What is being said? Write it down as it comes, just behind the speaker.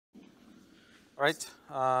right?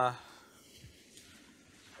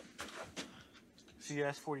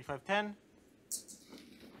 CS4510,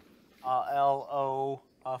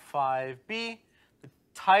 L05B. The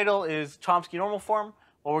title is Chomsky normal form.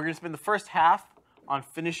 Well, we're going to spend the first half on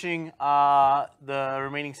finishing the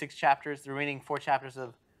remaining 6 chapters, the remaining 4 chapters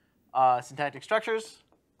of syntactic structures.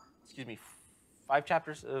 Excuse me, 5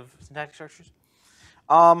 chapters of syntactic structures.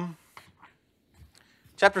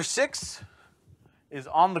 Chapter 6 is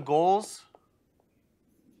on the goals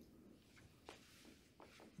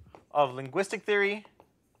of linguistic theory.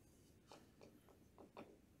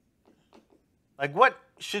 Like, what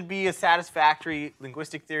should be a satisfactory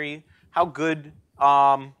linguistic theory? How good,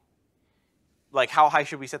 like, how high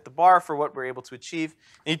should we set the bar for what we're able to achieve?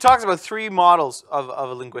 And he talks about 3 models of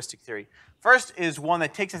a linguistic theory. First is one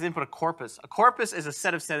that takes as input a corpus. A corpus is a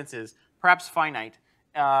set of sentences, perhaps finite.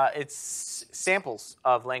 It's samples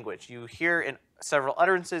of language. You hear in several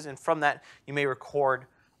utterances, and from that you may record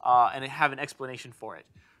and have an explanation for it.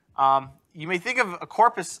 You may think of a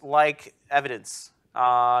corpus like evidence.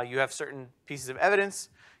 You have certain pieces of evidence,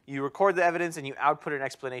 you record the evidence, and you output an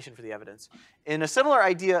explanation for the evidence. In a similar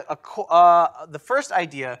idea, the first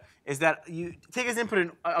idea is that you take as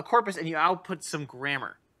input a corpus and you output some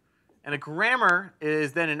grammar. And a grammar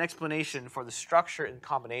is then an explanation for the structure and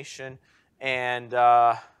combination and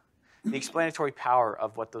the explanatory power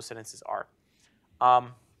of what those sentences are.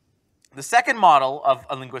 The second model of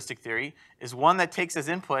a linguistic theory is one that takes as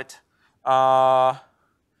input a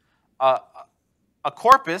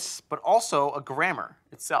corpus, but also a grammar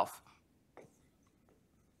itself,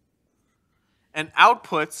 and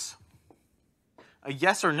outputs a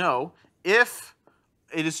yes or no if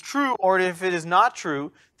it is true or if it is not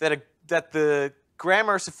true that the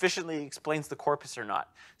grammar sufficiently explains the corpus or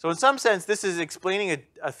not. So in some sense, this is explaining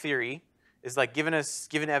a theory, is like given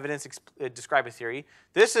evidence, describe a theory.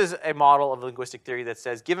 This is a model of linguistic theory that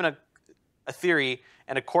says, given a theory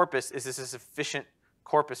and a corpus, is this a sufficient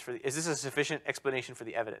corpus is this a sufficient explanation for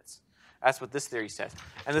the evidence? That's what this theory says.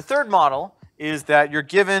 And the third model is that you're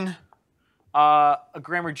given a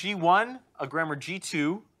grammar G1, a grammar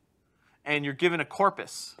G2, and you're given a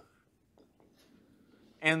corpus,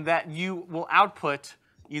 and that you will output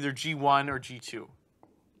either G1 or G2.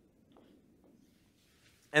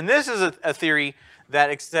 And this is a theory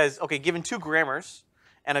that says, okay, given 2 grammars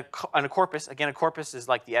and a corpus, again, a corpus is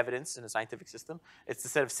like the evidence in a scientific system. It's the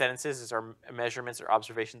set of sentences, it's our measurements or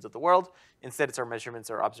observations of the world. Instead, it's our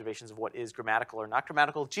measurements or observations of what is grammatical or not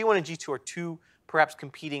grammatical. G1 and G2 are 2 perhaps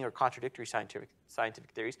competing or contradictory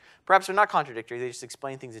scientific theories. Perhaps they're not contradictory, they just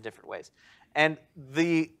explain things in different ways. And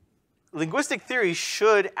the linguistic theory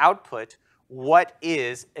should output what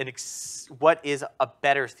is a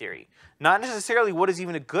better theory. Not necessarily what is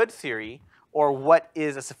even a good theory, or what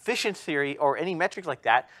is a sufficient theory, or any metric like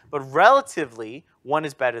that, but relatively, one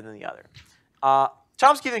is better than the other.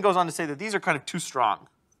 Chomsky then goes on to say that these are kind of too strong.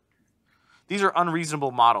 These are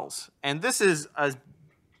unreasonable models. And this is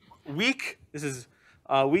weak. This is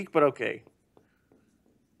weak, but okay.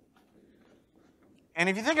 And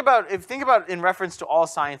if you think about in reference to all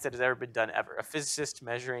science that has ever been done ever, a physicist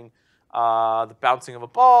measuring the bouncing of a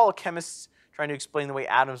ball, a chemist trying to explain the way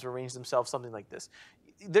atoms arrange themselves, something like this.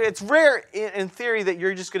 It's rare in theory that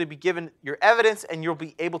you're just going to be given your evidence and you'll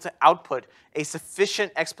be able to output a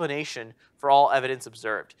sufficient explanation for all evidence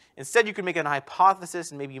observed. Instead, you can make an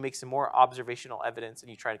hypothesis and maybe you make some more observational evidence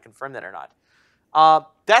and you try to confirm that or not.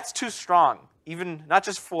 That's too strong, even not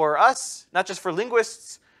just for us, not just for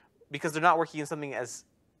linguists, because they're not working in something as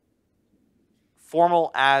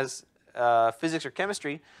formal as physics or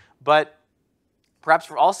chemistry, but perhaps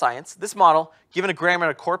for all science. This model, given a grammar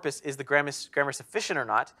and a corpus, is the grammar sufficient or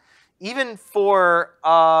not? Even for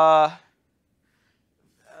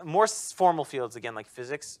more formal fields, again, like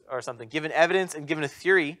physics or something, given evidence and given a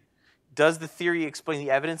theory, does the theory explain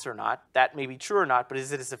the evidence or not? That may be true or not, but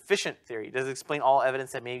is it a sufficient theory? Does it explain all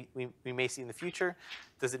evidence that we may see in the future?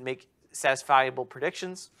 Does it make satisfiable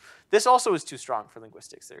predictions? This also is too strong for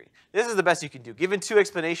linguistics theory. This is the best you can do. Given 2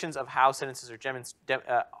 explanations of how sentences are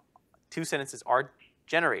 2 sentences are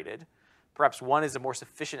generated, perhaps one is a more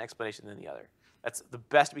sufficient explanation than the other. That's the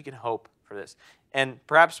best we can hope for this. And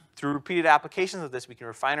perhaps through repeated applications of this, we can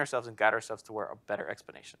refine ourselves and guide ourselves toward a better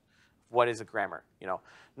explanation. What is a grammar?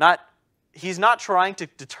 He's not trying to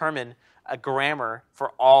determine a grammar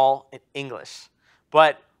for all in English,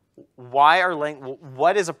 but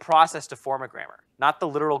what is a process to form a grammar? Not the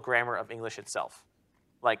literal grammar of English itself.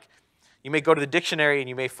 Like, you may go to the dictionary and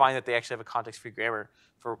you may find that they actually have a context-free grammar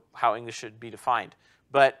for how English should be defined.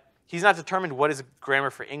 But he's not determined what is a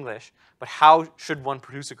grammar for English, but how should one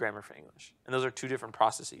produce a grammar for English. And those are 2 different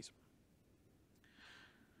processes.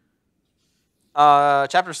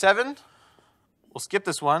 Chapter 7, we'll skip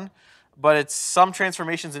this one, but it's some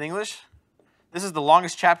transformations in English. This is the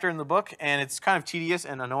longest chapter in the book, and it's kind of tedious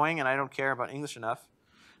and annoying, and I don't care about English enough.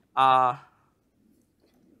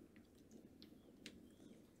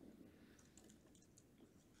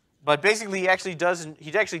 But basically, he actually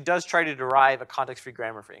does try to derive a context-free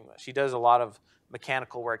grammar for English. He does a lot of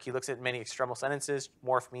mechanical work. He looks at many extremal sentences,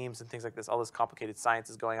 morph memes, and things like this. All this complicated science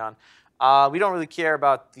is going on. We don't really care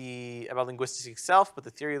about linguistics itself, but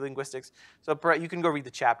the theory of linguistics. So you can go read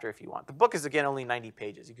the chapter if you want. The book is, again, only 90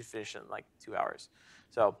 pages. You could finish it in like 2 hours.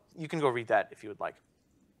 So you can go read that if you would like.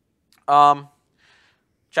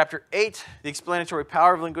 Chapter 8, the explanatory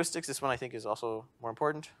power of linguistics. This one I think is also more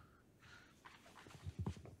important.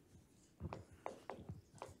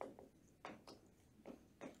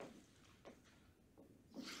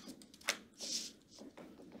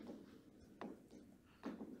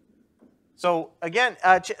 So again,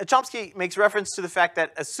 Chomsky makes reference to the fact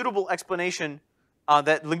that a suitable explanation,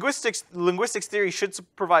 that linguistics theory should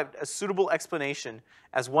provide a suitable explanation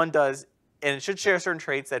as one does, and it should share certain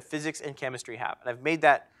traits that physics and chemistry have. And I've made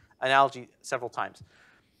that analogy several times.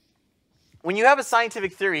 When you have a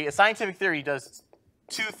scientific theory does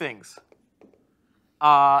two things.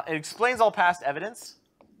 It explains all past evidence,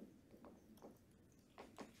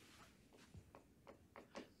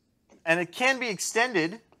 and it can be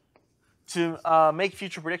extended to make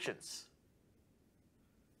future predictions.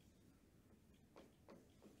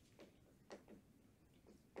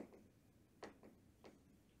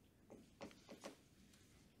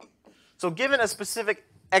 So given a specific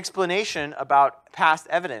explanation about past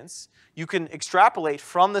evidence, you can extrapolate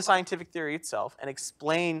from the scientific theory itself and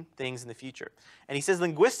explain things in the future. And he says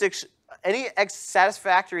linguistics, any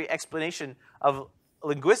satisfactory explanation of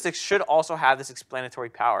linguistics should also have this explanatory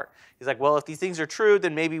power. He's like, well, if these things are true,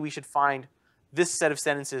 then maybe we should find this set of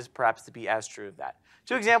sentences perhaps to be as true of that.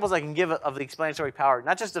 Two examples I can give of the explanatory power,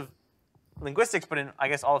 not just of linguistics, but in, I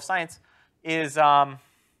guess, all of science, is the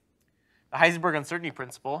Heisenberg uncertainty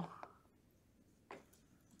principle.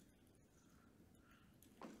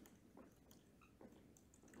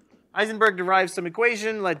 Heisenberg derives some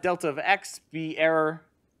equation, let delta of x be error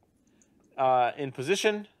in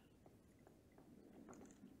position,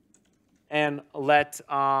 and let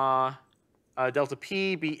delta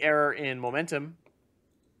p be error in momentum.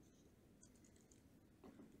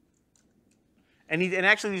 And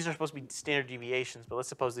actually, these are supposed to be standard deviations, but let's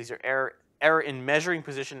suppose these are error in measuring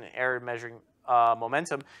position and error in measuring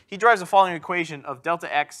momentum. He derives the following equation of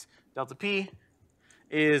delta x, delta p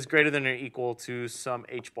is greater than or equal to some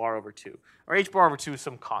h bar over 2. Or h bar over 2 is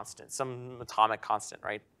some constant, some atomic constant,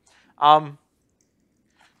 right?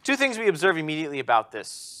 Two things we observe immediately about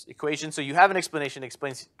this equation. So you have an explanation that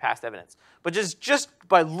explains past evidence. But just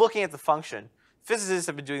by looking at the function, physicists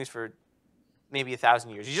have been doing this for maybe 1,000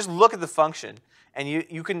 years. You just look at the function, and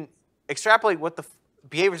you can extrapolate what the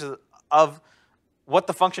behaviors of what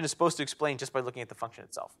the function is supposed to explain just by looking at the function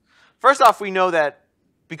itself. First off, we know that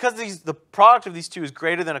because the product of these two is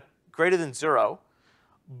greater than 0,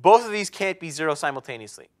 both of these can't be 0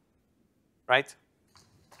 simultaneously, right?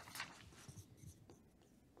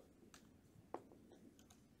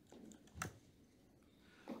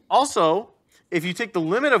 Also, if you take the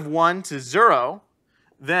limit of 1 to 0,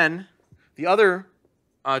 then the other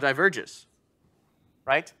diverges,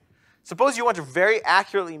 right? Suppose you want to very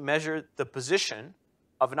accurately measure the position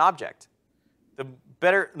of an object.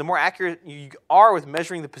 The more accurate you are with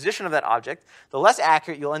measuring the position of that object, the less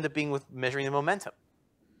accurate you'll end up being with measuring the momentum.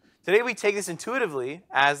 Today we take this intuitively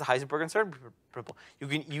as the Heisenberg uncertainty principle.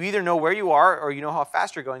 You either know where you are or you know how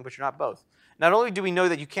fast you're going, but you're not both. Not only do we know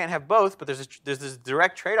that you can't have both, but there's this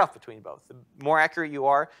direct trade-off between both. The more accurate you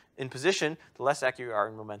are in position, the less accurate you are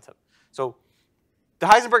in momentum. So the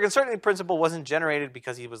Heisenberg uncertainty principle wasn't generated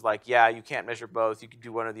because he was like, yeah, you can't measure both. You can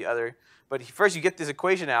do one or the other. But first you get this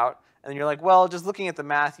equation out, and then you're like, well, just looking at the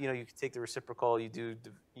math, you can take the reciprocal, you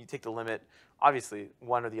take the limit. Obviously,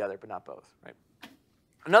 one or the other, but not both, right?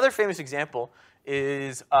 Another famous example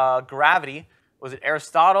is gravity. Was it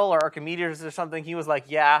Aristotle or Archimedes or something? He was like,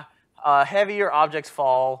 yeah, heavier objects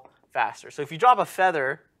fall faster. So if you drop a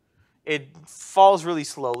feather, it falls really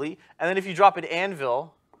slowly. And then if you drop an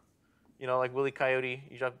anvil, like Wile E. Coyote,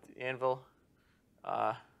 you drop the anvil.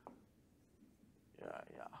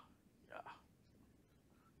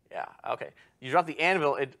 Yeah, okay. You drop the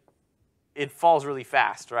anvil, it falls really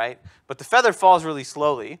fast, right? But the feather falls really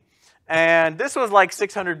slowly. And this was like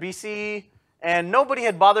 600 BC, and nobody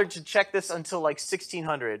had bothered to check this until like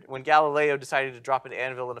 1600, when Galileo decided to drop an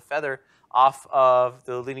anvil and a feather off of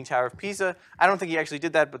the Leaning Tower of Pisa. I don't think he actually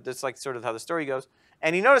did that, but that's like sort of how the story goes.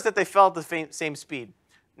 And he noticed that they fell at the same speed.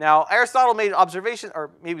 Now, Aristotle made observations,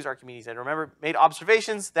 or maybe it was Archimedes, I don't remember, made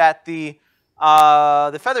observations that the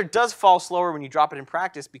feather does fall slower when you drop it in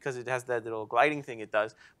practice because it has that little gliding thing it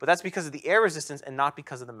does, but that's because of the air resistance and not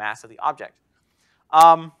because of the mass of the object.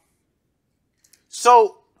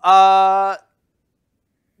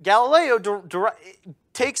 Galileo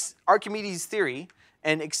takes Archimedes' theory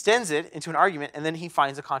and extends it into an argument, and then he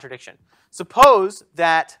finds a contradiction. Suppose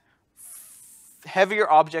that heavier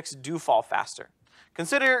objects do fall faster.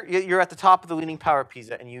 Consider you're at the top of the Leaning Tower of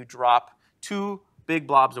Pisa, and you drop 2 big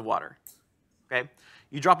blobs of water. Okay?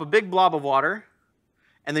 You drop a big blob of water,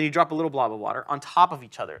 and then you drop a little blob of water on top of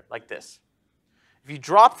each other, like this. If you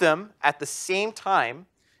drop them at the same time,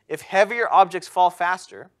 if heavier objects fall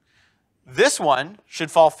faster, this one should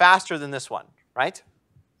fall faster than this one, right?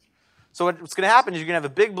 So what's going to happen is you're going to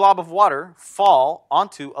have a big blob of water fall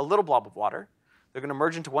onto a little blob of water. They're going to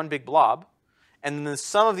merge into one big blob. And then the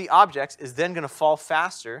sum of the objects is then going to fall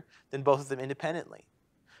faster than both of them independently.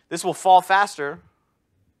 This will fall faster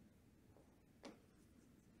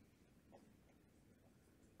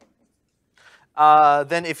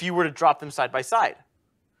than if you were to drop them side by side.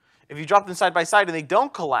 If you drop them side by side and they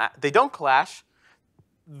don't clash,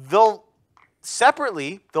 they'll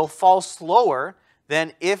fall slower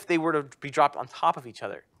than if they were to be dropped on top of each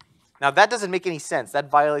other. Now that doesn't make any sense. That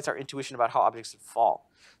violates our intuition about how objects fall.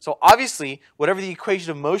 So obviously, whatever the equation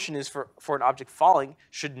of motion is for an object falling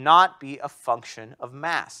should not be a function of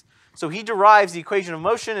mass. So he derives the equation of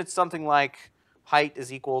motion. It's something like height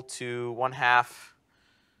is equal to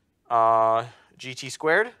 1/2 gt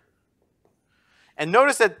squared. And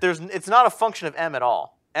notice that it's not a function of m at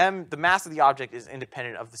all. M, the mass of the object, is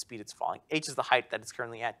independent of the speed it's falling. H is the height that it's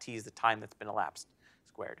currently at. T is the time that's been elapsed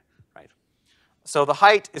squared, right? So the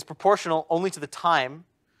height is proportional only to the time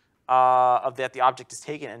that the object is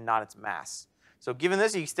taken and not its mass. So given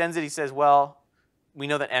this, he extends it. He says, well, we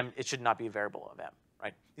know that m, it should not be a variable of m,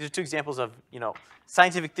 right? These are 2 examples of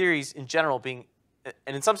scientific theories in general being,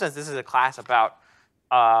 and in some sense, this is a class about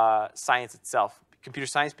science itself, computer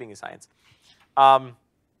science being a science.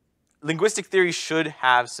 Linguistic theory should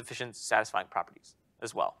have sufficient satisfying properties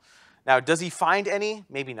as well. Now, does he find any?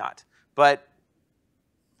 Maybe not. But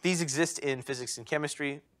these exist in physics and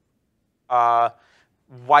chemistry.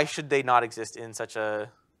 Why should they not exist in such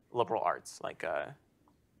a liberal arts like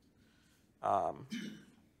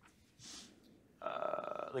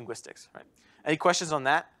linguistics? Right? Any questions on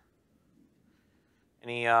that?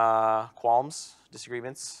 Any qualms,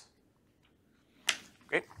 disagreements?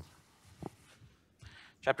 Great.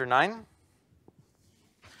 Chapter 9.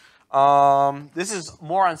 This is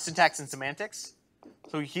more on syntax and semantics.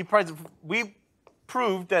 So we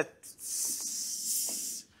proved that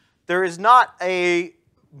there is not a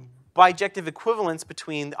bijective equivalence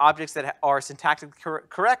between the objects that are syntactically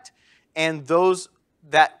correct and those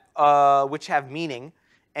that which have meaning.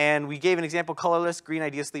 And we gave an example: colorless, green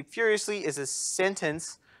ideas sleep furiously is a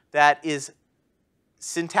sentence that is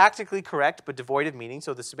syntactically correct but devoid of meaning.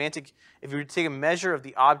 So the semantic, if you were to take a measure of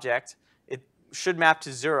the object, it should map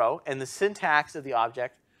to 0, and the syntax of the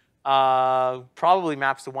object probably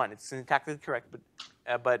maps to 1. It's syntactically correct,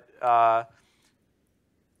 but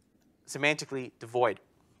semantically devoid.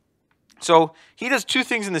 So he does 2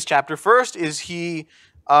 things in this chapter. First is he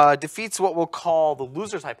defeats what we'll call the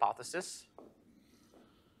loser's hypothesis.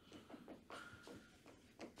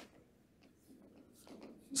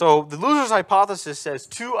 So the loser's hypothesis says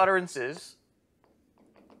 2 utterances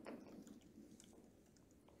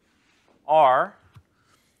are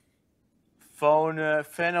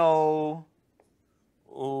phonetically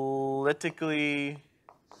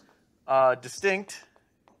distinct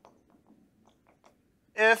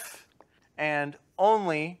if and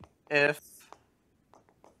only if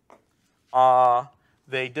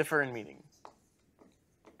they differ in meaning.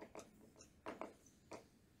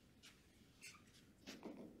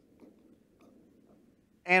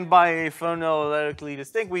 And by phonetically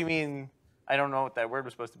distinct, we mean, I don't know what that word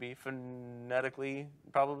was supposed to be, phonetically,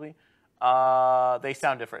 probably. They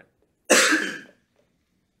sound different.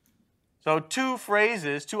 So 2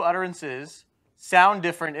 phrases, 2 utterances sound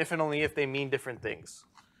different if and only if they mean different things.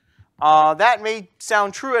 That may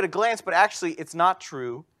sound true at a glance, but actually it's not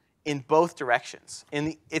true in both directions.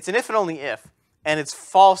 It's an if and only if, and it's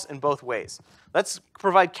false in both ways. Let's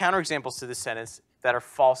provide counterexamples to this sentence that are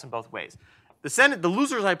false in both ways. The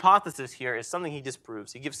loser's hypothesis here is something he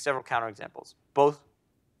disproves. He gives several counterexamples, both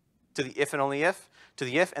to the if and only if, to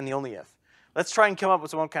the if and the only if. Let's try and come up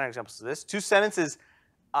with some counterexamples to this. 2 sentences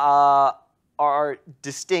are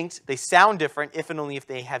distinct. They sound different if and only if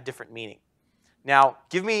they have different meaning. Now,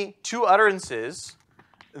 give me 2 utterances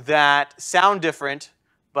that sound different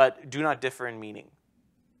but do not differ in meaning.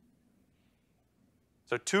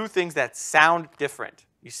 So two things that sound different.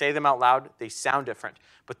 You say them out loud, they sound different,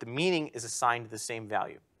 but the meaning is assigned the same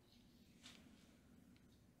value.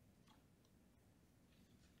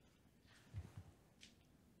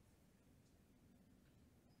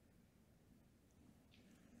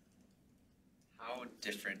 How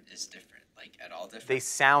different is different? Like at all different? They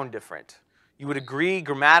sound different. You would agree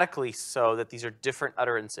grammatically so that these are different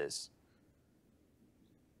utterances.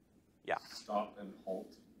 Yeah. Stop and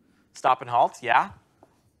halt. Stop and halt, yeah.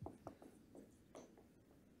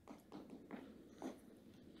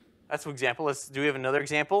 That's an example. Do we have another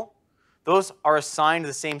example? Those are assigned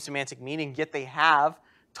the same semantic meaning, yet they have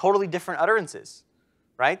totally different utterances,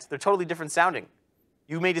 right? They're totally different sounding.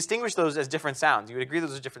 You may distinguish those as different sounds. You would agree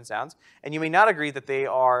those are different sounds, and you may not agree that they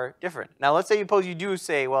are different. Now, let's say you do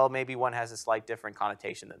say, well, maybe one has a slight different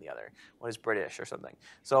connotation than the other. One is British or something.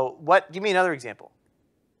 So give me another example.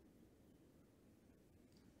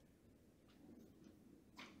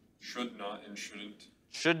 Should not and shouldn't.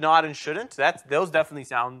 Should not and shouldn't. Those definitely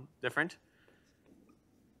sound different.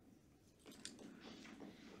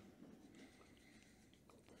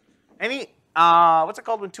 Any, what's it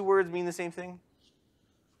called when two words mean the same thing?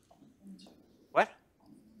 What?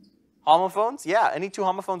 Homophones? Yeah, any two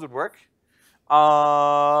homophones would work.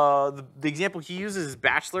 The example he uses is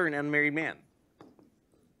bachelor and unmarried man.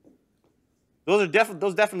 Those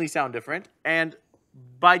definitely sound different, and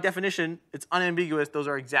by definition, it's unambiguous. Those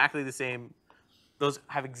are exactly the same. Those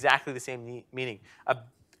have exactly the same meaning.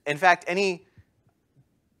 In fact, any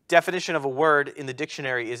definition of a word in the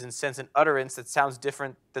dictionary is in a sense an utterance that sounds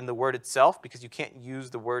different than the word itself because you can't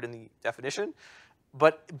use the word in the definition.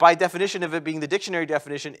 But by definition of it being the dictionary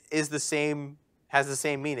definition has the same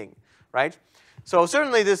meaning, right? So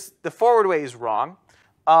certainly the forward way is wrong.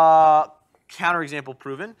 Counterexample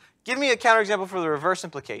proven. Give me a counterexample for the reverse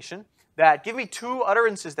implication. Give me two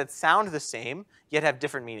utterances that sound the same yet have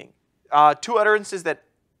different meaning. Two utterances that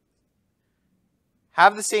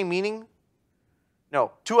have the same meaning.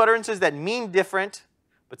 No, two utterances that mean different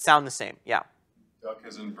but sound the same. Yeah. Duck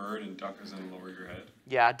as in bird and duck as in lower your head.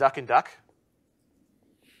 Yeah, duck and duck.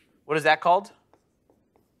 What is that called?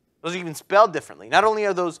 Those are even spelled differently. Not only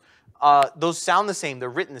are those sound the same, they're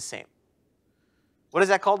written the same. What is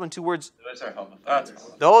that called when two words? Those are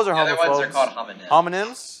homophobes. Those are The other homophobes. ones are called homonyms.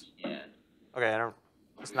 Homonyms? Yeah. Okay,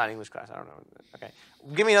 it's not English class. I don't know. Okay.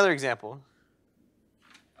 Give me another example.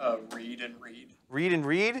 Read and read. Read and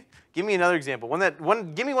read? Give me another example.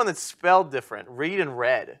 Give me one that's spelled different. Read and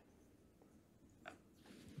read.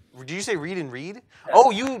 Did you say read and read? Oh,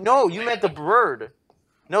 you meant the bird.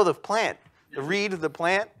 No, the plant. The reed, the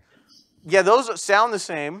plant. Yeah, those sound the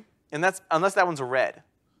same, and that's unless that one's a red.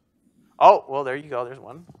 Oh, well, there you go. There's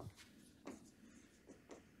one.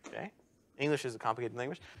 Okay. English is a complicated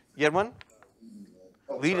language. You had one?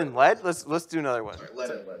 Lead and lead? Let's do another one. Sorry, lead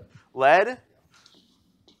and lead. Lead?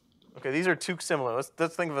 Okay, these are too similar.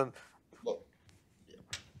 Let's think of a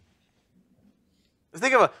let's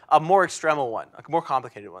think of a more extremal one, a more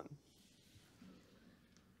complicated one.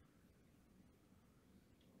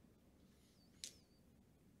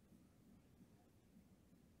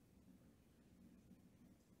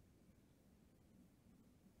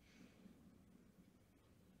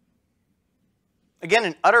 Again,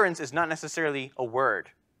 an utterance is not necessarily a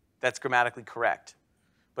word that's grammatically correct,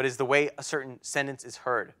 but is the way a certain sentence is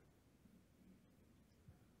heard.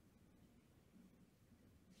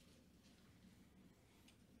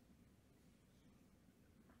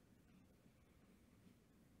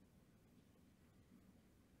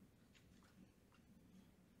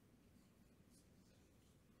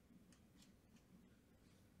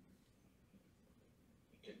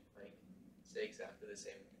 You could say exactly the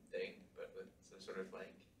same thing, but with some sort of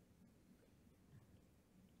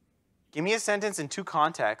Give me a sentence in two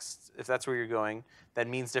contexts, if that's where you're going, that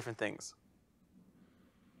means different things.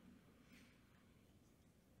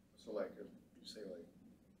 So if you say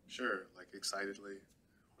sure, excitedly,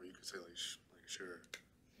 or you could say sure.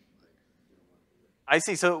 I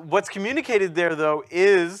see. So what's communicated there, though,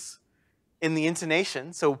 is in the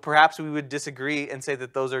intonation. So perhaps we would disagree and say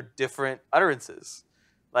that those are different utterances.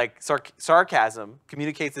 Like sarcasm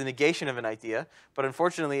communicates the negation of an idea, but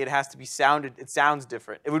unfortunately it has to be sounded, it sounds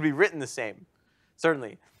different. It would be written the same,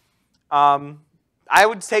 certainly. I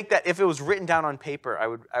would take that, if it was written down on paper, I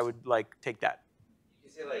would take that. You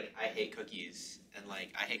could say I hate cookies, and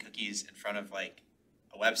I hate cookies in front of a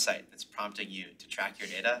website that's prompting you to track your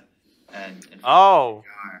data, and oh,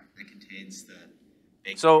 it contains the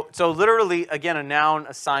big. So literally, again, a noun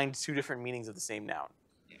assigned two different meanings of the same noun.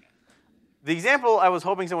 The example I was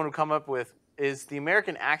hoping someone would come up with is the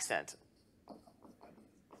American accent.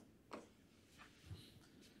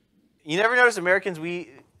 You never notice Americans, we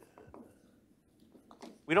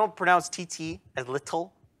don't pronounce TT as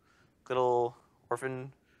little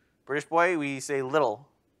orphan British boy. We say little.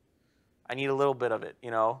 I need a little bit of it, you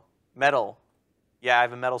know. Metal. Yeah, I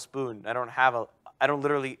have a metal spoon. I don't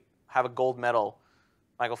literally have a gold medal,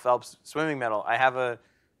 Michael Phelps swimming medal. I have a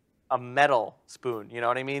metal spoon, you know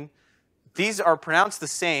what I mean? These are pronounced the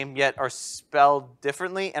same, yet are spelled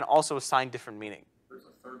differently and also assign different meaning. There's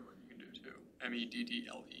a third one you can do too.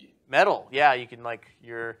 MEDDLE. Metal, yeah, you can like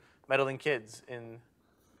you're meddling kids in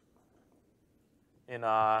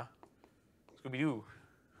Scooby-Doo.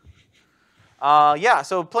 Yeah,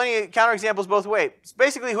 so plenty of counterexamples both ways.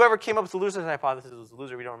 Basically, whoever came up with the loser's hypothesis was the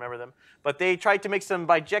loser. We don't remember them, but they tried to make some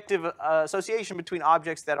bijective association between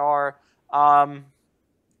objects that are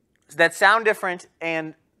that sound different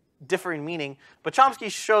and differ in meaning. But Chomsky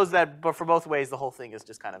shows that, but for both ways, the whole thing is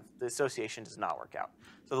just kind of the association does not work out.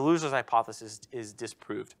 So the loser's hypothesis is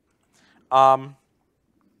disproved. The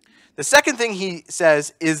second thing he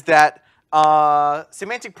says is that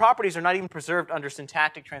semantic properties are not even preserved under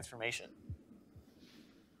syntactic transformation.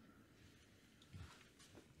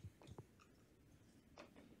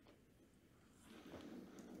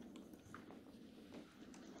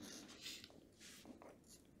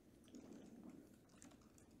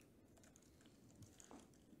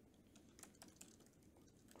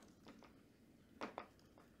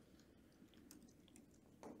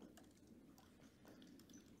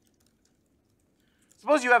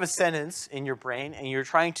 Suppose you have a sentence in your brain and you're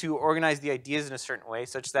trying to organize the ideas in a certain way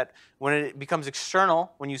such that when it becomes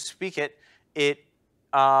external, when you speak it, it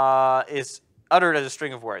is uttered as a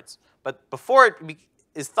string of words. But before it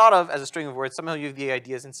is thought of as a string of words, somehow you have the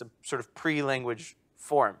ideas in some sort of pre-language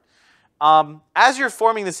form. As you're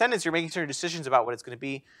forming the sentence, you're making certain decisions about what it's going to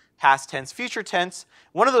be, past tense, future tense.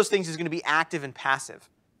 One of those things is going to be active and passive.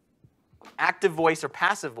 Active voice or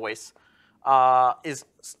passive voice is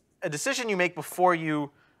a decision you make before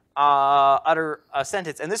you utter a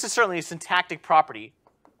sentence. And this is certainly a syntactic property.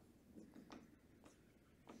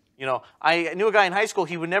 You know, I knew a guy in high school,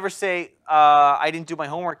 he would never say, I didn't do my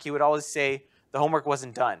homework. He would always say, the homework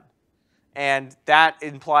wasn't done. And that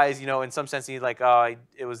implies, you know, in some sense, he's like,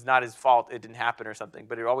 it was not his fault, it didn't happen or something.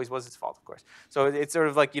 But it always was his fault, of course. So it's sort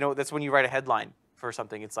of like, you know, that's when you write a headline for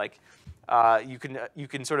something. It's like you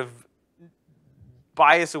can sort of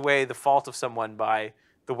bias away the fault of someone by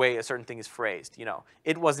the way a certain thing is phrased. You know,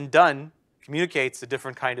 it wasn't done communicates a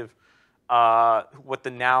different kind of what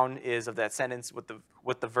the noun is of that sentence, what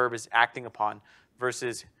the verb is acting upon,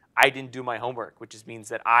 versus I didn't do my homework, which just means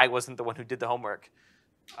that I wasn't the one who did the homework,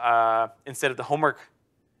 instead of the homework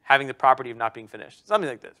having the property of not being finished. Something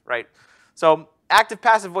like this, right? So active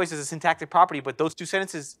passive voice is a syntactic property, but those two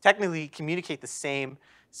sentences technically communicate the same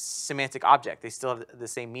semantic object. They still have the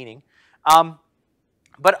same meaning.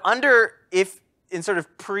 But in sort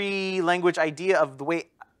of pre-language idea of the way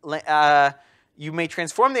you may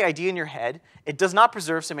transform the idea in your head, it does not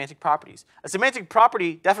preserve semantic properties. A semantic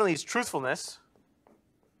property definitely is truthfulness,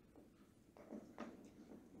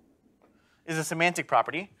 is a semantic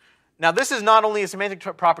property. Now, this is not only a semantic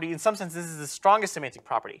property, in some sense, this is the strongest semantic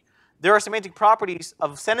property. There are semantic properties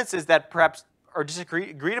of sentences that perhaps are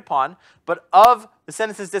disagreed upon, but of the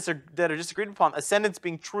sentences that are disagreed upon, a sentence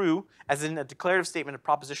being true, as in a declarative statement of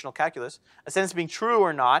propositional calculus, a sentence being true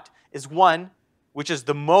or not is one which is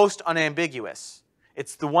the most unambiguous.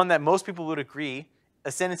 It's the one that most people would agree.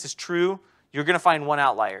 A sentence is true. You're going to find one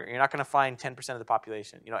outlier. You're not going to find 10% of the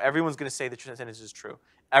population. You know, everyone's going to say the sentence is true.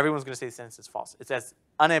 Everyone's going to say the sentence is false. It's as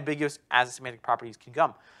unambiguous as the semantic properties can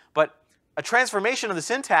come. But a transformation of the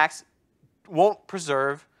syntax won't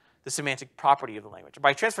preserve the semantic property of the language.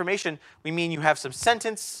 By transformation, we mean you have some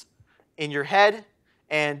sentence in your head,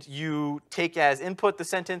 and you take as input the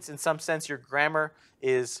sentence. In some sense, your grammar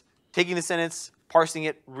is taking the sentence, parsing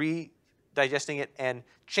it, digesting it, and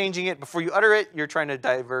changing it. Before you utter it, you're trying to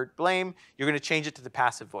divert blame. You're going to change it to the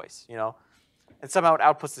passive voice, you know, and somehow it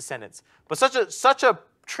outputs the sentence. But such a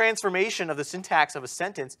transformation of the syntax of a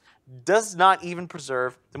sentence does not even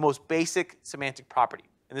preserve the most basic semantic property.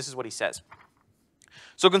 And this is what he says.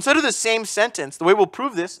 So consider the same sentence. The way we'll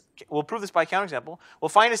prove this by counterexample. We'll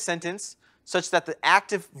find a sentence such that the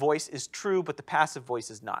active voice is true, but the passive voice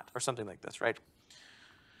is not, or something like this, right?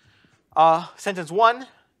 Sentence 1,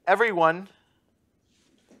 everyone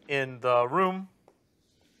in the room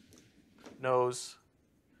knows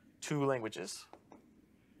 2 languages.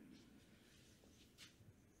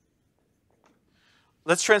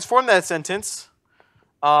 Let's transform that sentence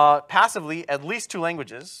passively, at least 2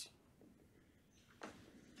 languages.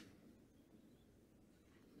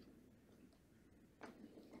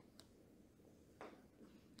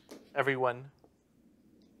 Everyone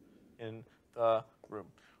in the room.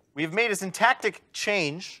 We've made a syntactic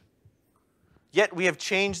change, yet we have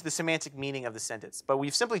changed the semantic meaning of the sentence. But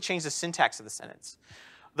we've simply changed the syntax of the sentence.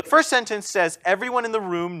 The first sentence says, everyone in the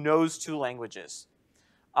room knows 2 languages.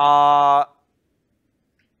 How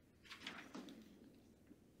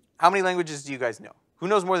many languages do you guys know? Who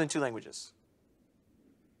knows more than 2 languages?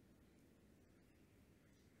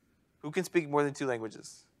 Who can speak more than 2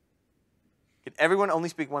 languages? Can everyone only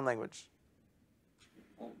speak 1 language?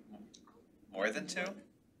 More than 2?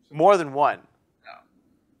 More than 1. No.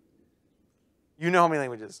 You know how many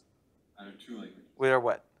languages? I know 2 languages. What are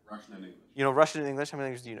what? Russian and English. You know Russian and English? How many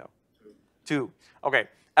languages do you know? 2. Okay.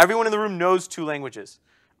 Everyone in the room knows 2 languages.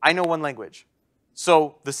 I know 1 language.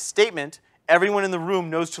 So the statement, everyone in the room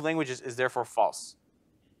knows 2 languages, is therefore false.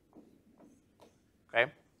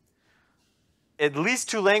 Okay? At least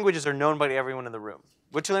 2 languages are known by everyone in the room.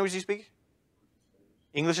 What 2 languages do you speak?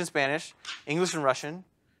 English and Spanish, English and Russian,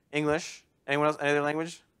 English. Anyone else? Any other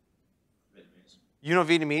language? Vietnamese. You know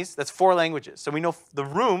Vietnamese? That's 4 languages. So we know the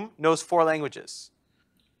room knows 4 languages.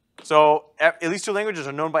 So at least 2 languages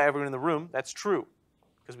are known by everyone in the room. That's true,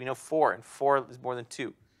 because we know 4, and 4 is more than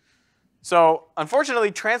 2. So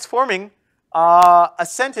unfortunately, transforming a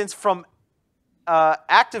sentence from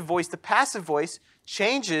active voice to passive voice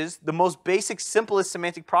changes the most basic, simplest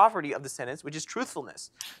semantic property of the sentence, which is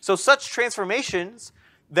truthfulness. So such transformations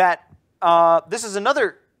that this is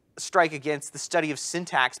another strike against the study of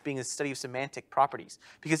syntax being a study of semantic properties,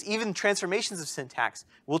 because even transformations of syntax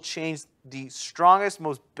will change the strongest,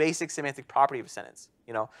 most basic semantic property of a sentence.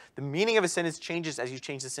 You know, the meaning of a sentence changes as you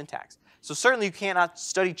change the syntax. So certainly you cannot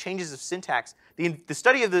study changes of syntax. The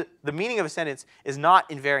study of the meaning of a sentence is not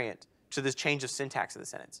invariant to this change of syntax of the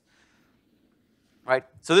sentence. Right?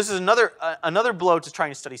 So this is another blow to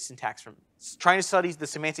trying to study syntax, from trying to study the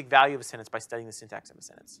semantic value of a sentence by studying the syntax of a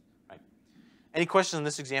sentence. Right? Any questions on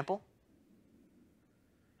this example?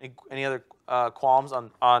 Any other qualms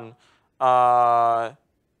on Noam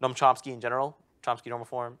Chomsky in general? Chomsky normal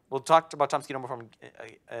form. We'll talk about Chomsky normal form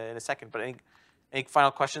in a second. But any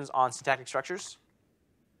final questions on syntactic structures?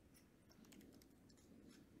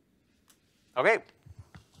 Okay.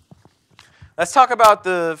 Let's talk about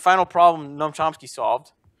the final problem Noam Chomsky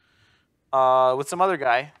solved with some other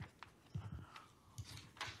guy.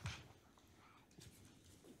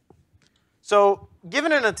 So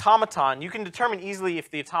given an automaton, you can determine easily if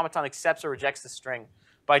the automaton accepts or rejects the string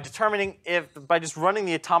by just running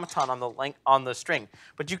the automaton on the string.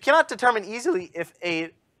 But you cannot determine easily if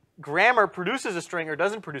a grammar produces a string or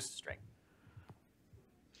doesn't produce a string.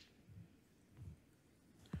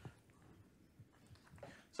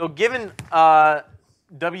 So given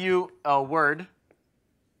W a word,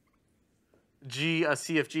 G a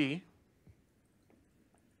CFG,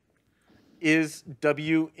 is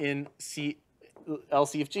W in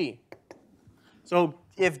LCFG. So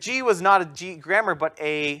if G was not a G grammar but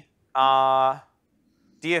a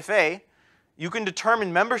DFA, you can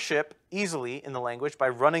determine membership easily in the language by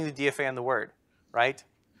running the DFA on the word, right?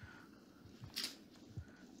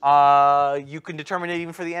 You can determine it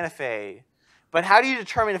even for the NFA. But how do you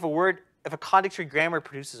determine if a contradictory grammar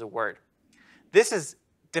produces a word? This is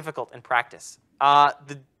difficult in practice.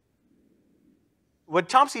 What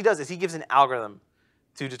Chomsky does is he gives an algorithm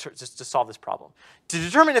to solve this problem. To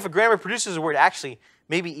determine if a grammar produces a word actually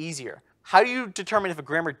may be easier. How do you determine if a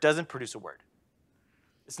grammar doesn't produce a word?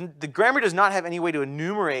 The grammar does not have any way to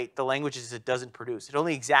enumerate the languages it doesn't produce. It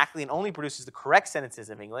only produces the correct sentences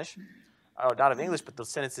of English. Oh, not of English, but the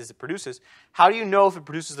sentences it produces. How do you know if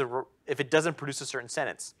it doesn't produce a certain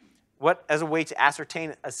sentence? What as a way to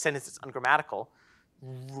ascertain a sentence that's ungrammatical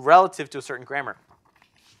relative to a certain grammar?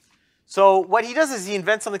 So what he does is he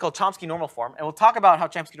invents something called Chomsky normal form, and we'll talk about how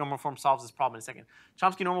Chomsky normal form solves this problem in a second.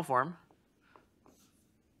 Chomsky normal form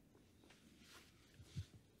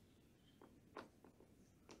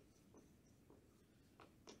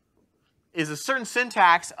is a certain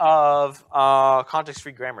syntax of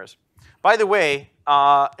context-free grammars. By the way,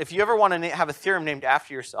 if you ever want to have a theorem named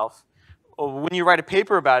after yourself, when you write a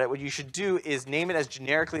paper about it, what you should do is name it as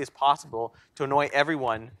generically as possible to annoy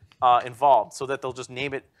everyone involved, so that they'll just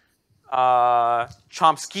name it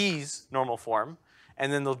Chomsky's normal form,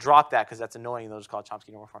 and then they'll drop that because that's annoying. They'll just call it Chomsky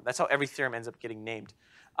normal form. That's how every theorem ends up getting named.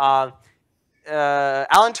 Alan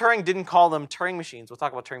Turing didn't call them Turing machines. We'll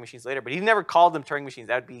talk about Turing machines later, but he never called them Turing machines.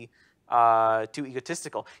 That would be too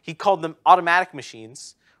egotistical. He called them automatic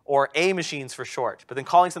machines, or A machines for short. But then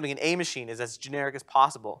calling something an A machine is as generic as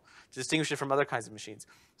possible to distinguish it from other kinds of machines.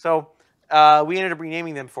 So we ended up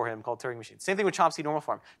renaming them for him, called Turing machines. Same thing with Chomsky normal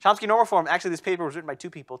form. Chomsky normal form, actually this paper was written by 2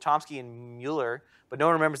 people, Chomsky and Mueller, but no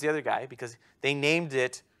one remembers the other guy because they named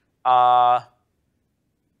it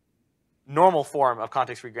normal form of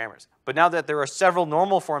context-free grammars. But now that there are several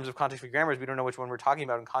normal forms of context-free grammars, we don't know which one we're talking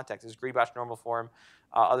about in context. Is Greenbash normal form,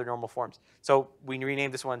 other normal forms. So we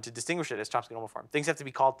renamed this one to distinguish it as Chomsky normal form. Things have to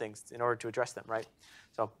be called things in order to address them, right?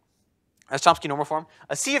 So that's Chomsky normal form.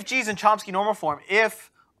 A CFG is in Chomsky normal form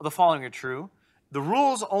if the following are true. The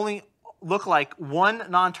rules only look like one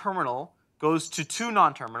non-terminal goes to two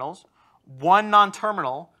non-terminals. One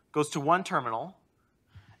non-terminal goes to one terminal.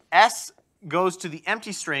 S goes to the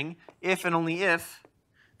empty string if and only if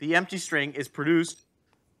the empty string is produced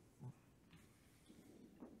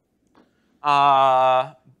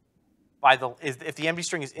if the empty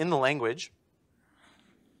string is in the language.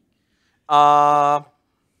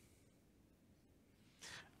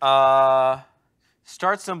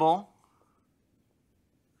 Start symbol,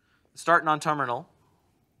 start non-terminal.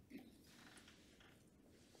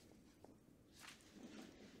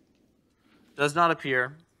 Does not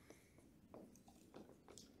appear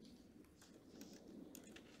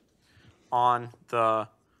on the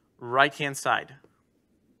right-hand side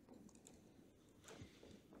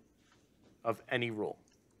of any rule.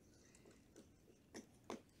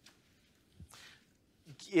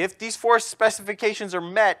 If these four specifications are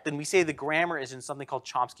met, then we say the grammar is in something called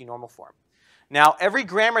Chomsky normal form. Now, every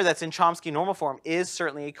grammar that's in Chomsky normal form is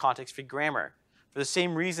certainly a context-free grammar, for the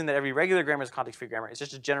same reason that every regular grammar is a context-free grammar. It's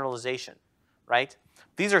just a generalization, right?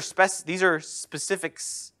 These are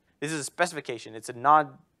specifics. This is a specification. It's a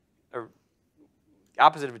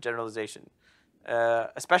opposite of a generalization, a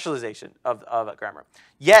specialization of a grammar.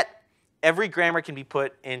 Yet, every grammar can be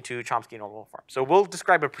put into Chomsky normal form. So we'll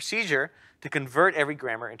describe a procedure to convert every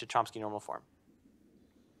grammar into Chomsky normal form.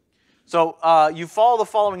 So you follow the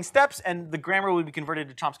following steps, and the grammar will be converted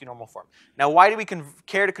to Chomsky normal form. Now, why do we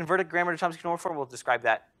care to convert a grammar to Chomsky normal form? We'll describe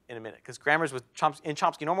that in a minute, because grammars in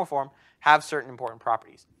Chomsky normal form have certain important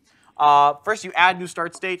properties. First, you add new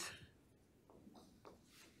start state,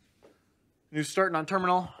 new start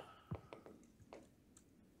non-terminal.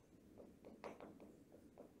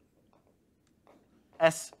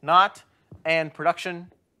 S naught and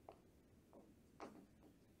production.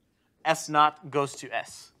 S naught goes to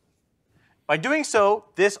S. By doing so,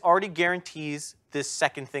 this already guarantees this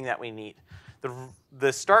second thing that we need.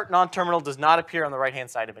 The start non-terminal does not appear on the right-hand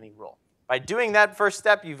side of any rule. By doing that first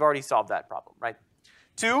step, you've already solved that problem, right?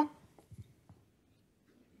 2,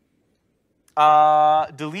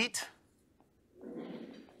 delete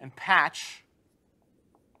and patch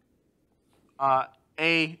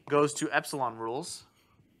A goes to epsilon rules.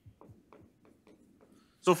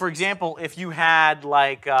 So for example, if you had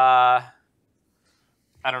like, I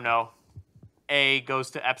don't know, A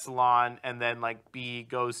goes to epsilon and then like B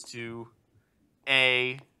goes to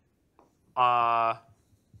A,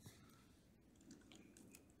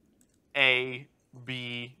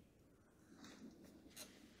 B,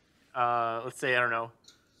 let's say, I don't know,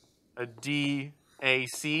 a D, A,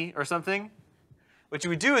 C or something. What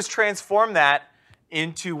you would do is transform that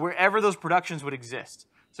into wherever those productions would exist.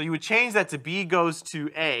 So you would change that to B goes to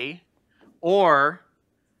A, or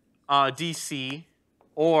DC,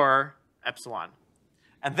 or epsilon.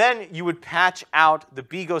 And then you would patch out the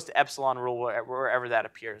B goes to epsilon rule wherever that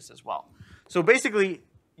appears as well. So basically,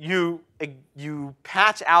 you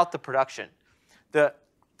patch out the production. The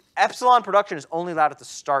epsilon production is only allowed at the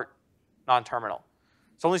start non-terminal.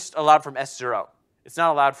 It's only allowed from S0. It's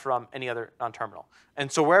not allowed from any other non-terminal. And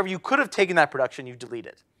so wherever you could have taken that production, you delete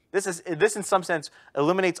it. This, in some sense,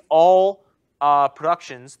 eliminates all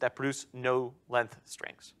productions that produce no length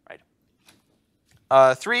strings, right?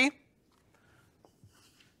 3,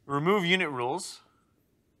 remove unit rules.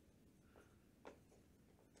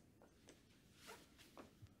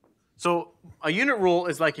 So a unit rule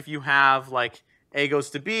is like if you have like A goes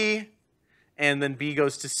to B, and then B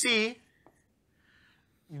goes to C.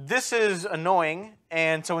 This is annoying,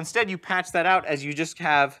 and so instead you patch that out as you just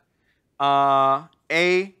have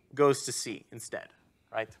A goes to C instead,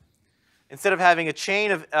 right? Instead of having a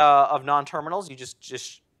chain of non-terminals, you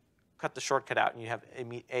just cut the shortcut out and you have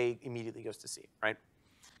A immediately goes to C, right?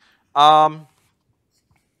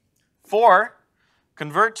 4,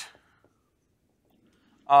 convert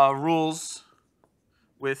rules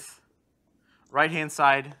with right-hand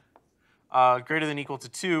side greater than or equal to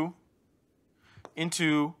 2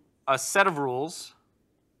 into a set of rules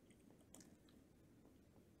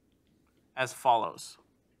as follows.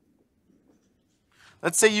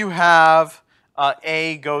 Let's say you have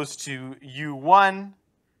A goes to U1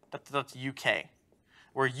 to UK,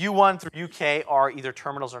 where U1 through UK are either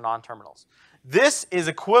terminals or non-terminals. This is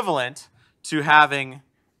equivalent to having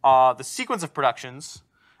the sequence of productions.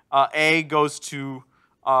 A goes to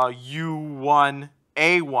U1,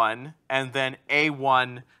 A1, and then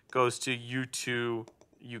A1 goes to U2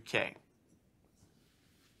 UK.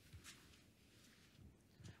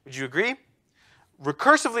 Would you agree?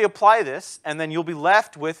 Recursively apply this, and then you'll be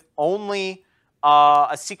left with only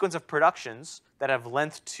a sequence of productions that have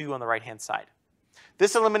length 2 on the right-hand side.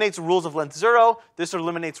 This eliminates rules of length 0. This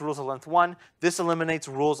eliminates rules of length 1. This eliminates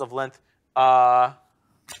rules of length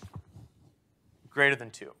greater than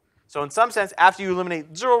 2. So in some sense, after you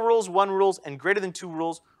eliminate 0 rules, 1 rules, and greater than 2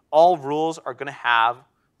 rules, all rules are going to have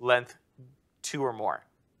length 2 or more,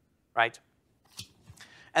 right?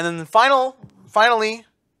 And then finally,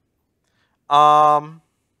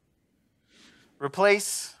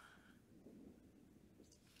 replace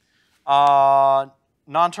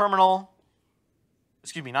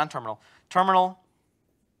terminal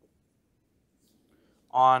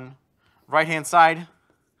on right-hand side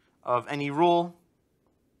of any rule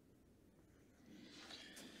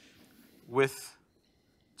with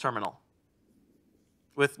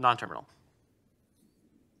non-terminal.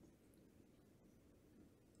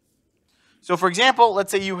 So for example,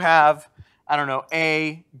 let's say you have, I don't know,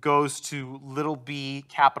 A goes to little b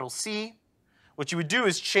capital C. What you would do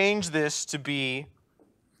is change this to be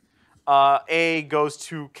A goes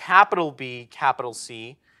to capital B capital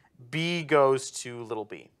C, B goes to little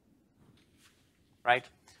b, right?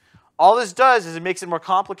 All this does is it makes it more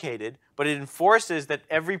complicated, but it enforces that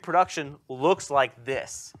every production looks like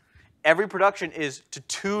this. Every production is to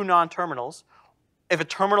 2 non-terminals. If a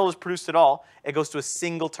terminal is produced at all, it goes to a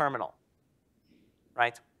single terminal,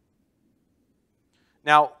 right?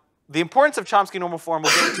 Now, the importance of Chomsky normal form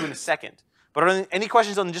we'll get into in a second. But are there any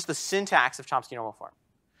questions on just the syntax of Chomsky normal form?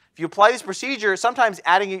 If you apply this procedure, sometimes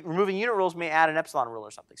removing unit rules may add an epsilon rule or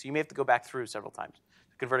something. So you may have to go back through several times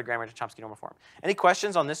to convert a grammar to Chomsky normal form. Any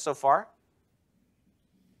questions on this so far?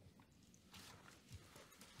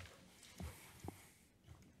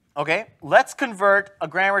 Okay, let's convert a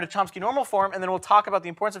grammar to Chomsky normal form, and then we'll talk about the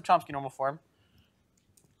importance of Chomsky normal form.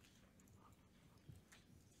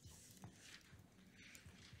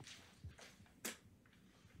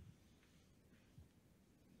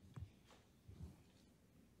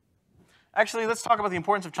 Actually, let's talk about the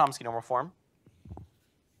importance of Chomsky normal form.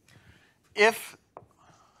 If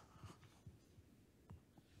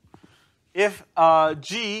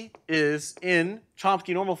G is in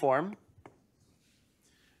Chomsky normal form,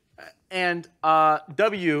 and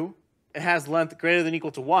W has length greater than or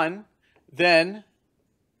equal to 1, then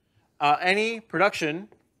any production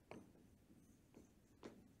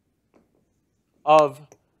of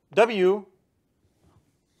W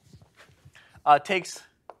takes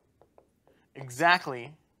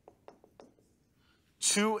exactly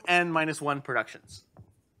 2n minus 1 productions.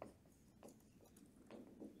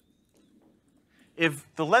 If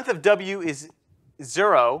the length of W is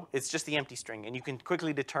 0, it's just the empty string, and you can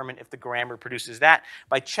quickly determine if the grammar produces that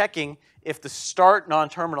by checking if the start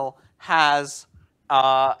non-terminal has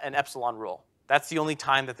an epsilon rule. That's the only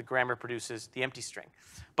time that the grammar produces the empty string.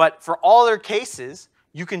 But for all other cases,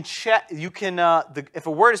 you can check. If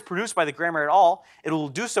a word is produced by the grammar at all, it will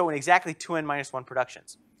do so in exactly 2n minus 1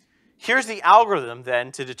 productions. Here's the algorithm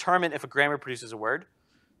then to determine if a grammar produces a word.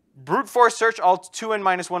 Brute force search all 2n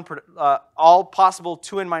minus 1 all possible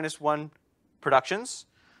 2n minus 1 productions,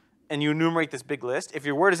 and you enumerate this big list. If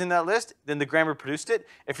your word is in that list, then the grammar produced it.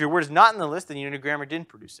 If your word is not in the list, then your grammar didn't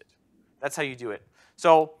produce it. That's how you do it.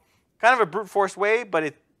 So kind of a brute force way, but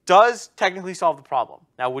it does technically solve the problem.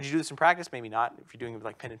 Now, would you do this in practice? Maybe not, if you're doing it with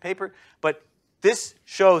like pen and paper. But this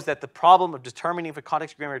shows that the problem of determining if a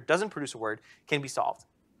context grammar doesn't produce a word can be solved,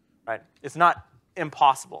 right? It's not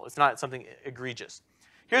impossible. It's not something egregious.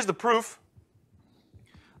 Here's the proof.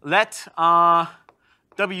 Let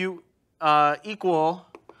W equal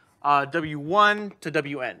W1 to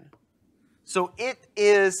Wn. So it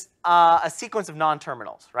is a sequence of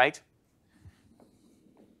non-terminals, right?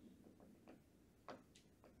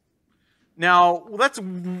 Now, let's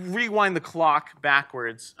rewind the clock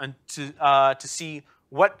backwards to see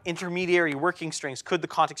what intermediary working strings could the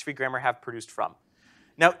context-free grammar have produced from.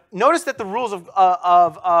 Now, notice that the rules of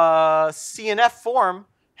CNF form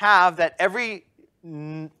have that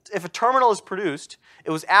if a terminal is produced, it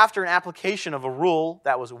was after an application of a rule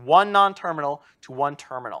that was 1 non-terminal to 1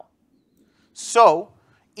 terminal. So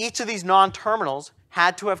each of these non-terminals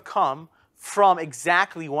had to have come from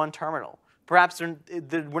exactly 1 terminal. Perhaps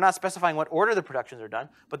we're not specifying what order the productions are done,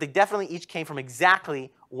 but they definitely each came from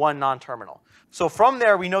exactly 1 non-terminal. So from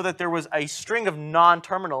there, we know that there was a string of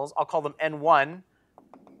non-terminals. I'll call them N1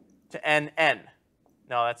 to NN.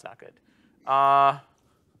 No, that's not good.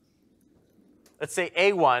 Let's say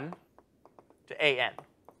A1 to AN,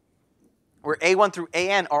 where A1 through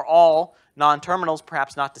AN are all non-terminals,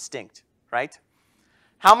 perhaps not distinct, right?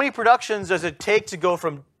 how many productions does it take to go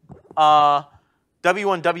from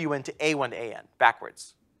W1, Wn to A1 to AN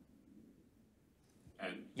backwards?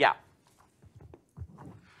 And Yeah.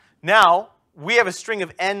 Now, we have a string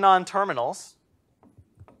of n non-terminals.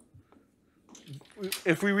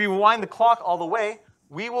 If we rewind the clock all the way,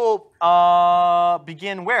 we will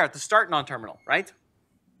begin where? At the start non-terminal, right?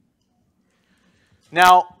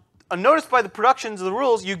 Now, notice by the productions of the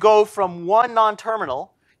rules, you go from one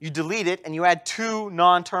non-terminal, you delete it, and you add two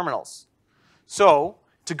non-terminals. So,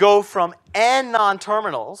 to go from n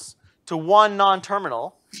non-terminals to one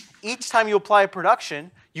non-terminal, each time you apply a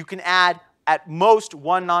production, you can add at most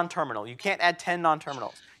one non-terminal. You can't add 10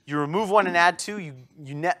 non-terminals. You remove one and add two, you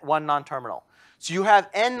net one non-terminal. So you have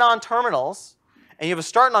n non-terminals, and you have a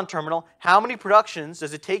start non-terminal. How many productions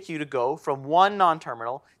does it take you to go from one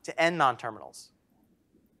non-terminal to n non-terminals?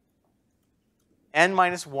 N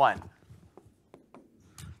minus 1.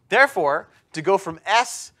 Therefore, to go from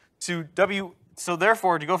S to W, so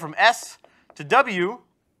therefore, to go from S to W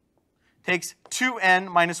takes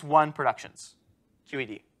 2n minus 1 productions.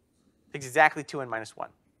 QED. Takes exactly 2n minus 1.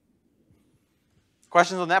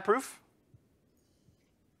 Questions on that proof?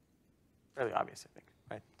 Fairly obvious, I think.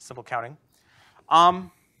 Right? Simple counting.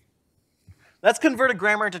 Let's convert a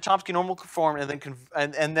grammar into Chomsky normal form and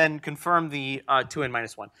then confirm the 2n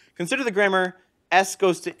minus 1. Consider the grammar S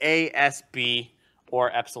goes to A, S, B,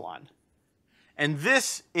 or epsilon. And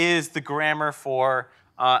this is the grammar for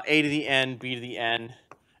A to the n, B to the n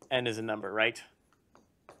is a number, right?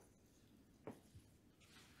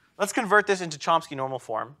 Let's convert this into Chomsky normal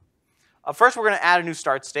form. First, we're going to add a new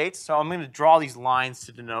start state. So I'm going to draw these lines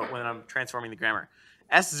to denote when I'm transforming the grammar.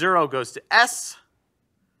 S0 goes to S,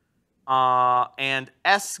 and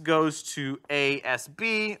S goes to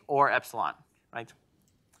ASB or epsilon, right?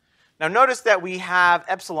 Now notice that we have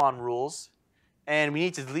epsilon rules, and we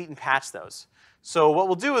need to delete and patch those. So what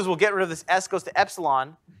we'll do is we'll get rid of this S goes to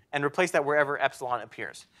epsilon and replace that wherever epsilon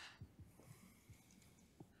appears.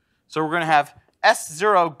 So we're going to have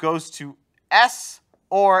S0 goes to S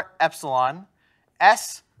or epsilon.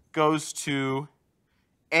 S goes to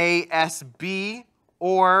ASB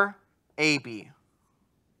or AB,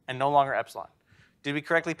 and no longer epsilon. Did we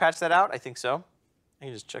correctly patch that out? I think so. I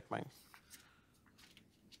can just check my...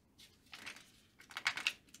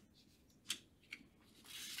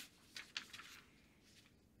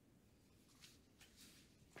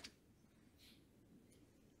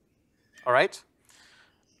 All right.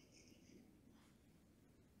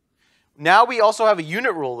 Now we also have a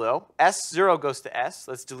unit rule, though. S0 goes to S.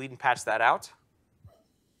 Let's delete and patch that out.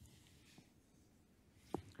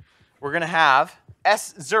 We're going to have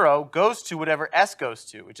S0 goes to whatever S goes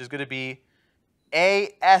to, which is going to be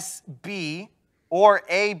ASB or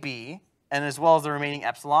AB, and as well as the remaining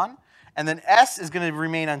epsilon. And then S is going to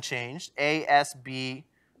remain unchanged, ASB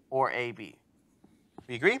or AB.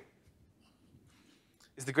 We agree?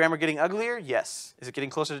 Is the grammar getting uglier? Yes. Is it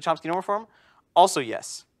getting closer to Chomsky normal form? Also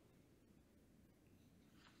yes.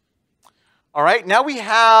 All right, now we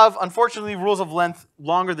have, unfortunately, rules of length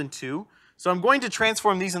longer than 2. So I'm going to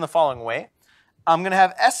transform these in the following way. I'm going to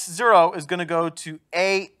have S0 is going to go to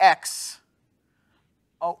AX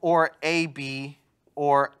or AB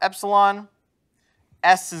or epsilon.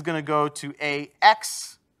 S is going to go to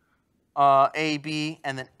AX, AB,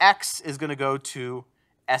 and then X is going to go to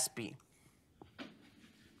SB.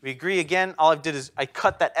 We agree again. All I did is I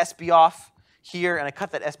cut that SB off here, and I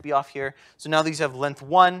cut that SB off here. So now these have length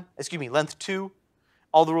 2.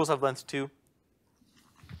 All the rules have length 2.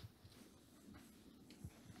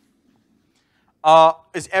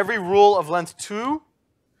 Is every rule of length 2?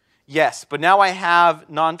 Yes, but now I have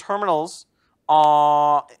non-terminals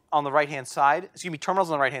on the right-hand side. Excuse me, terminals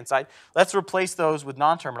on the right-hand side. Let's replace those with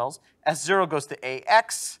non-terminals. S0 goes to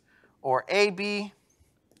AX or AB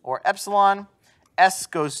or epsilon. S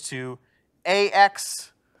goes to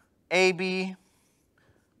AX, AB.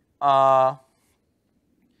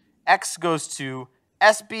 X goes to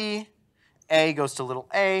SB. A goes to little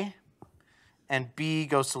a. And B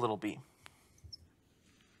goes to little b.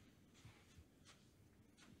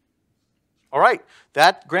 All right,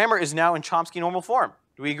 that grammar is now in Chomsky normal form.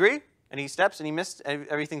 Do we agree? Any steps? Any missed?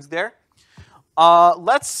 Everything's there?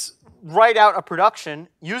 Let's write out a production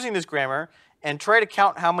using this grammar and try to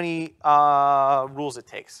count how many rules it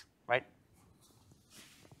takes, right?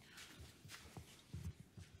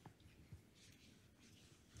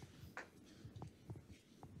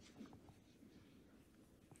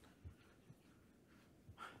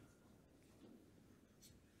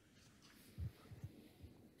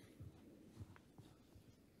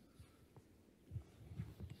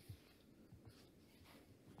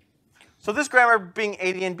 So this grammar being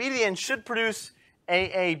A to the n, B to the n should produce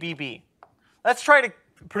AABB. Let's try to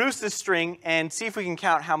produce this string and see if we can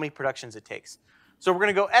count how many productions it takes. So we're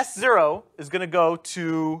going to go S0 is going to go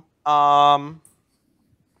to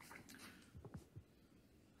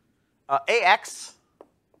AX.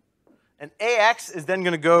 And AX is then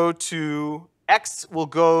going to go to, X will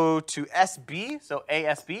go to SB, so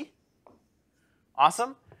ASB.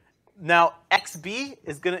 Awesome. Now XB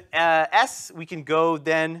is going to, S, we can go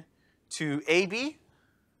then to AB.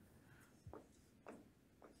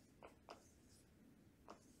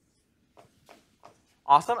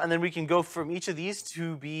 Awesome. And then we can go from each of these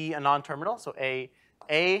to be a non-terminal. So ABB,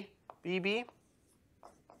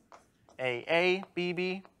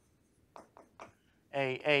 AABB,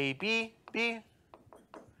 AABB,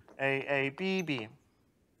 AABB.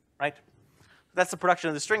 Right? That's the production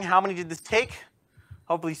of the string. How many did this take?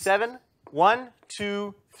 Hopefully 7. 1,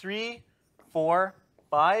 2, 3, 4,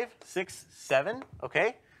 5, 6, 7.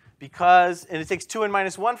 Okay? Because, and it takes 2n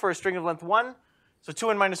minus 1 for a string of length 1. So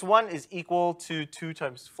 2n minus 1 is equal to 2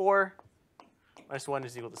 times 4 minus 1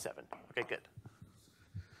 is equal to 7. Okay, good.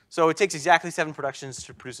 So it takes exactly 7 productions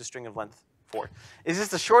to produce a string of length 4. Is this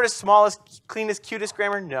the shortest, smallest, cleanest, cutest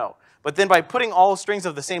grammar? No. But then by putting all strings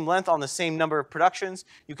of the same length on the same number of productions,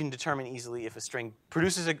 you can determine easily if a string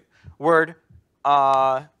produces a word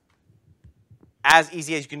as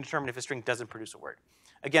easy as you can determine if a string doesn't produce a word.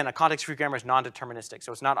 Again, a context-free grammar is non-deterministic,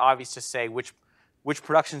 so it's not obvious to say which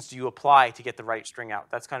productions do you apply to get the right string out.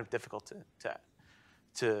 That's kind of difficult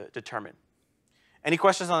to determine. Any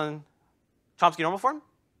questions on Chomsky normal form?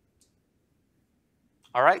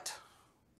 All right.